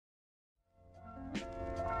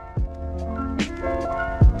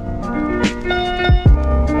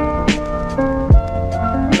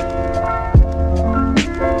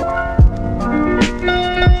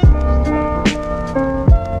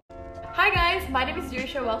guys, my name is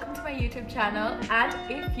Yusha. Welcome to my YouTube channel,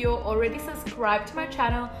 and if you're already subscribed to my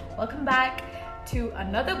channel, welcome back to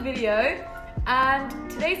another video. And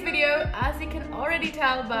today's video, as you can already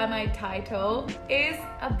tell by my title, is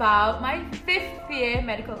about my 5th year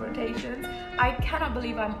medical rotations. I cannot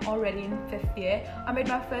believe I'm already in 5th year. I made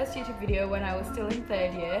my first YouTube video when I was still in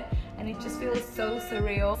 3rd year, and it just feels so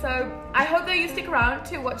surreal. So I hope that you stick around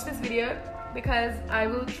to watch this video, because I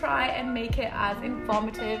will try and make it as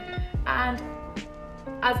informative and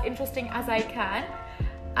as interesting as I can.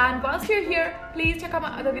 And whilst you're here, please check out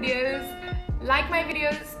my other videos, like my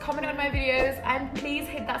videos, comment on my videos, and please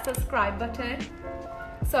hit that subscribe button.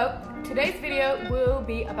 So today's video will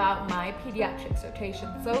be about my pediatrics rotation.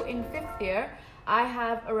 So in 5th year, I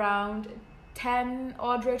have around 10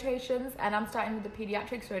 odd rotations, and I'm starting with the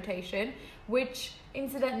pediatrics rotation, which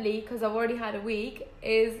incidentally, because I've already had a week,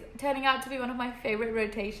 is turning out to be one of my favorite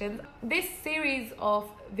rotations. This series of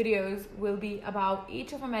videos will be about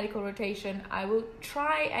each of my medical rotation. I will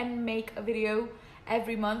try and make a video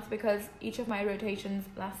every month because each of my rotations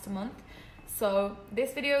last a month. So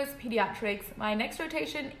this video is pediatrics. My next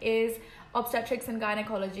rotation is obstetrics and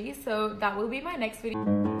gynecology, so that will be my next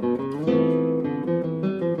video.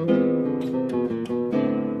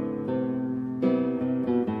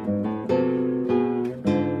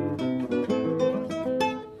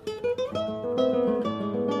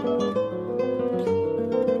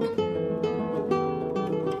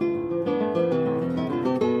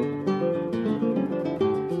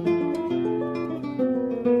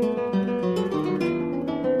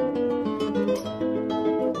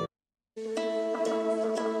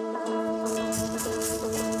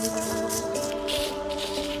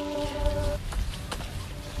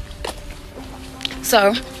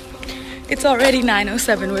 So it's already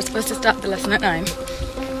 9:07. We're supposed to start the lesson at 9.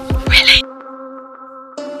 Really?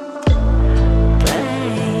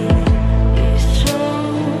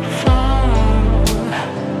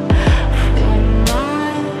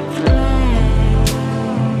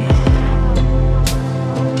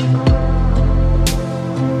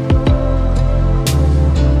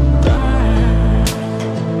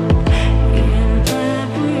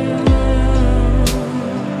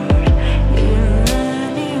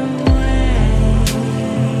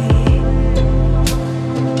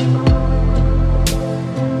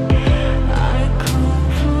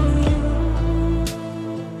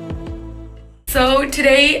 So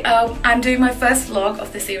today I'm doing my first vlog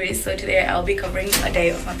of the series. So today I'll be covering a day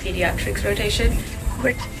of my pediatrics rotation.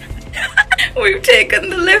 We've taken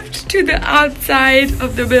the lift to the outside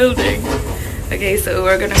of the building. Okay, so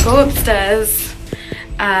we're gonna go upstairs,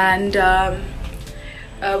 and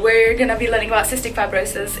we're gonna be learning about cystic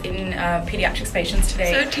fibrosis in pediatrics patients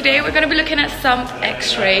today. So today we're gonna be looking at some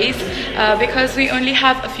x-rays because we only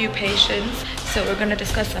have a few patients. So we're going to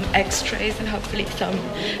discuss some x-rays and hopefully some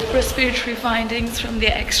respiratory findings from the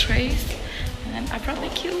x-rays. And I brought my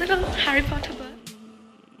cute little Harry Potter book.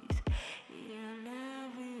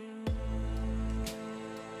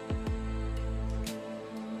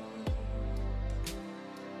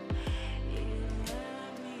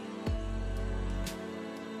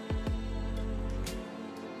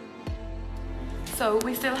 So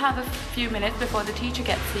we still have a few minutes before the teacher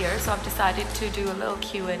gets here, so I've decided to do a little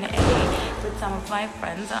Q&A with some of my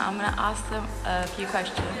friends. I'm going to ask them a few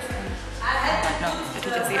questions. No, the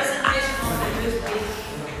teacher's here.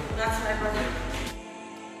 That's my brother.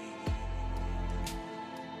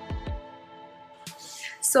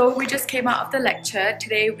 So we just came out of the lecture.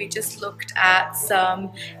 Today we just looked at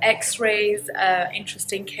some x-rays,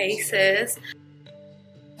 interesting cases.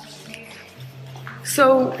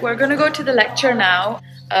 So we're gonna go to the lecture now.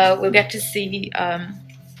 We'll get to see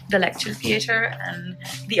the lecture theatre and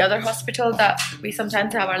the other hospital that we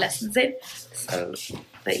sometimes have our lessons in, so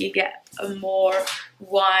that you get a more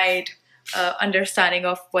wide understanding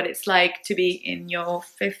of what it's like to be in your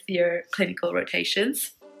 5th year clinical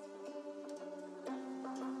rotations.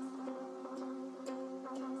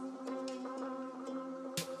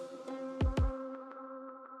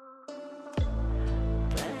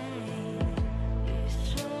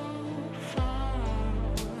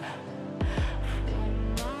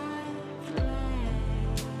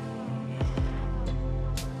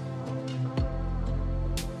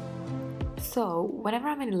 So whenever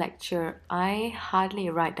I'm in a lecture, I hardly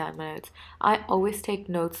write down my notes. I always take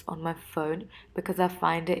notes on my phone because I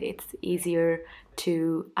find it's easier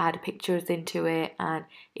to add pictures into it, and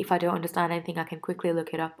if I don't understand anything, I can quickly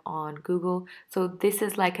look it up on Google. So this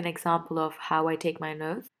is like an example of how I take my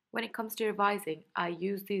notes. When it comes to revising, I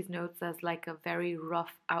use these notes as like a very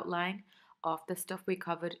rough outline of the stuff we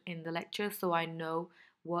covered in the lecture, so I know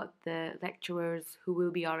what the lecturers who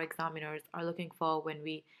will be our examiners are looking for when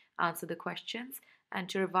we answer the questions. And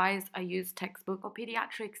to revise, I used textbook. For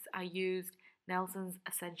pediatrics, I used Nelson's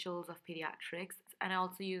Essentials of Pediatrics, and I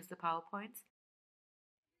also used the PowerPoints.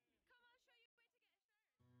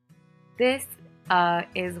 This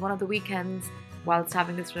is one of the weekends whilst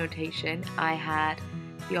having this rotation. I had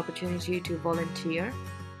the opportunity to volunteer.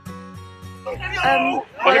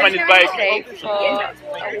 Volunteering today for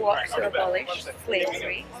a walk to abolish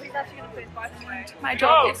slavery. My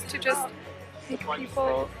job is to just make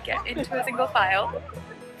people get into a single file.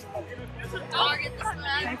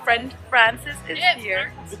 My friend Francis is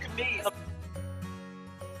here.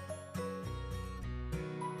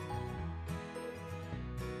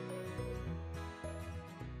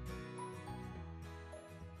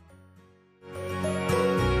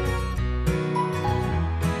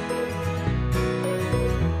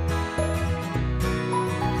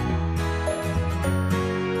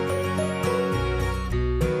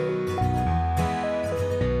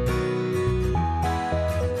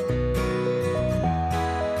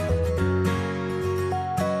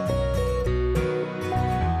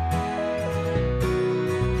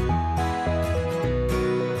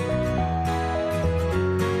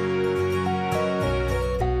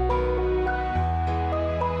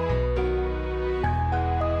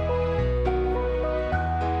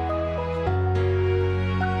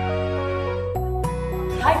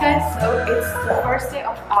 Hi guys, so it's the first day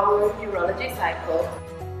of our neurology cycle.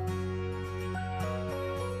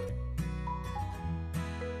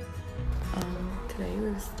 Today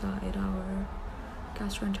we've started our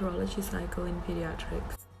gastroenterology cycle in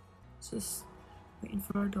pediatrics. Just waiting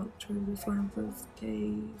for our doctor. It's one of those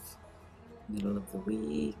days, middle of the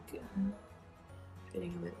week, and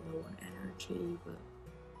feeling a bit low on energy, but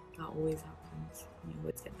that always happens. You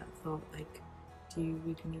always get that thought like, do you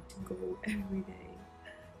really need to go every day?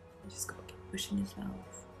 You just gotta keep pushing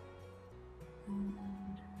yourself. And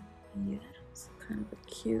yeah, it's kind of a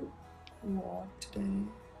cute walk today.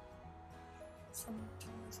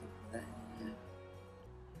 Sometimes over there.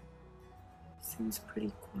 Seems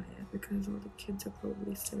pretty quiet because all the kids are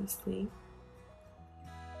probably still asleep.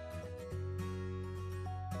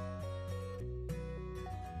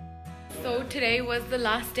 So today was the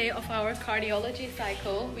last day of our cardiology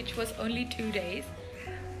cycle, which was only 2 days.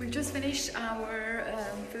 We've just finished our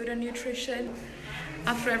food and nutrition.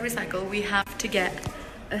 After every cycle, we have to get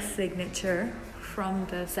a signature from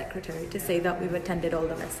the secretary to say that we've attended all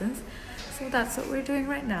the lessons. So that's what we're doing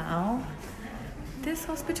right now. This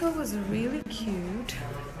hospital was really cute.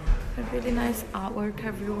 Had really nice artwork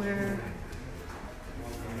everywhere.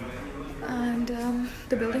 And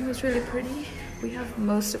the building was really pretty. We have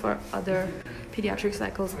most of our other pediatric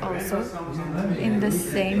cycles also in the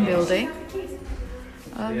same building.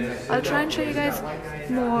 I'll try and show you guys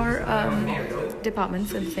more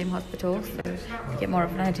departments in the same hospital so you get more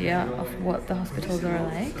of an idea of what the hospitals are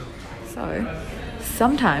like. So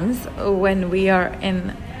sometimes when we are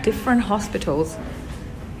in different hospitals,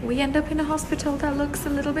 we end up in a hospital that looks a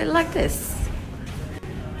little bit like this.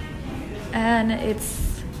 And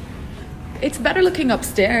it's better looking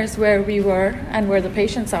upstairs where we were and where the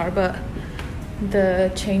patients are, but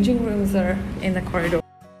the changing rooms are in the corridor.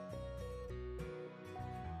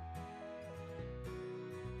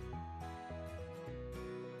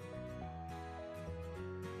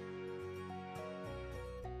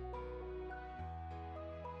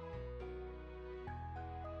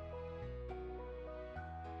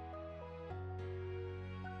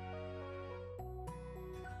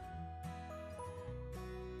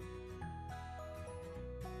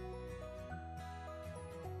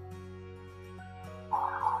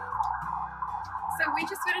 So we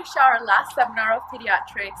just finished our last seminar of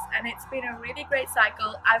pediatrics and it's been a really great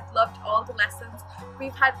cycle. I've loved all the lessons.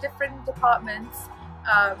 We've had different departments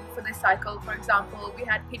for this cycle. For example, we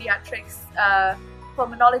had pediatrics,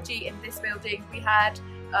 pulmonology in this building, we had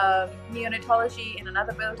neonatology in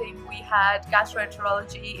another building, we had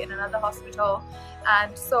gastroenterology in another hospital,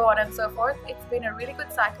 and so on and so forth. It's been a really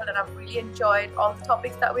good cycle and I've really enjoyed all the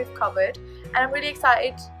topics that we've covered, and I'm really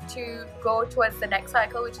excited to go towards the next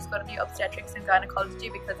cycle, which is going to be obstetrics and gynecology,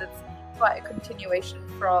 because it's quite a continuation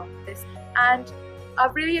from this. And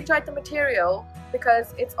I've really enjoyed the material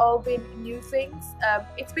because it's all been new things.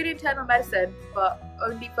 It's been internal medicine but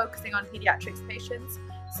only focusing on pediatrics patients,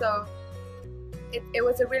 so it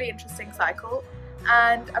was a really interesting cycle,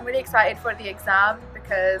 and I'm really excited for the exam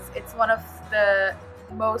because it's one of the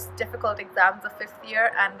most difficult exams of 5th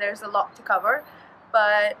year and there's a lot to cover,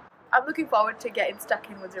 but I'm looking forward to getting stuck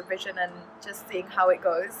in with revision and just seeing how it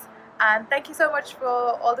goes. And thank you so much for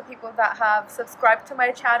all the people that have subscribed to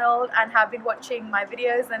my channel and have been watching my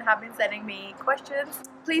videos and have been sending me questions.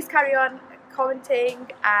 Please carry on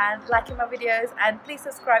commenting and liking my videos, and please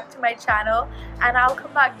subscribe to my channel, and I'll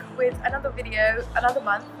come back with another video another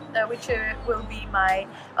month, which will be my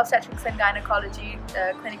obstetrics and gynecology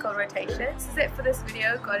clinical rotation. This is it for this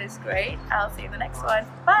video. God is great. I'll see you in the next one.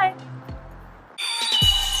 Bye.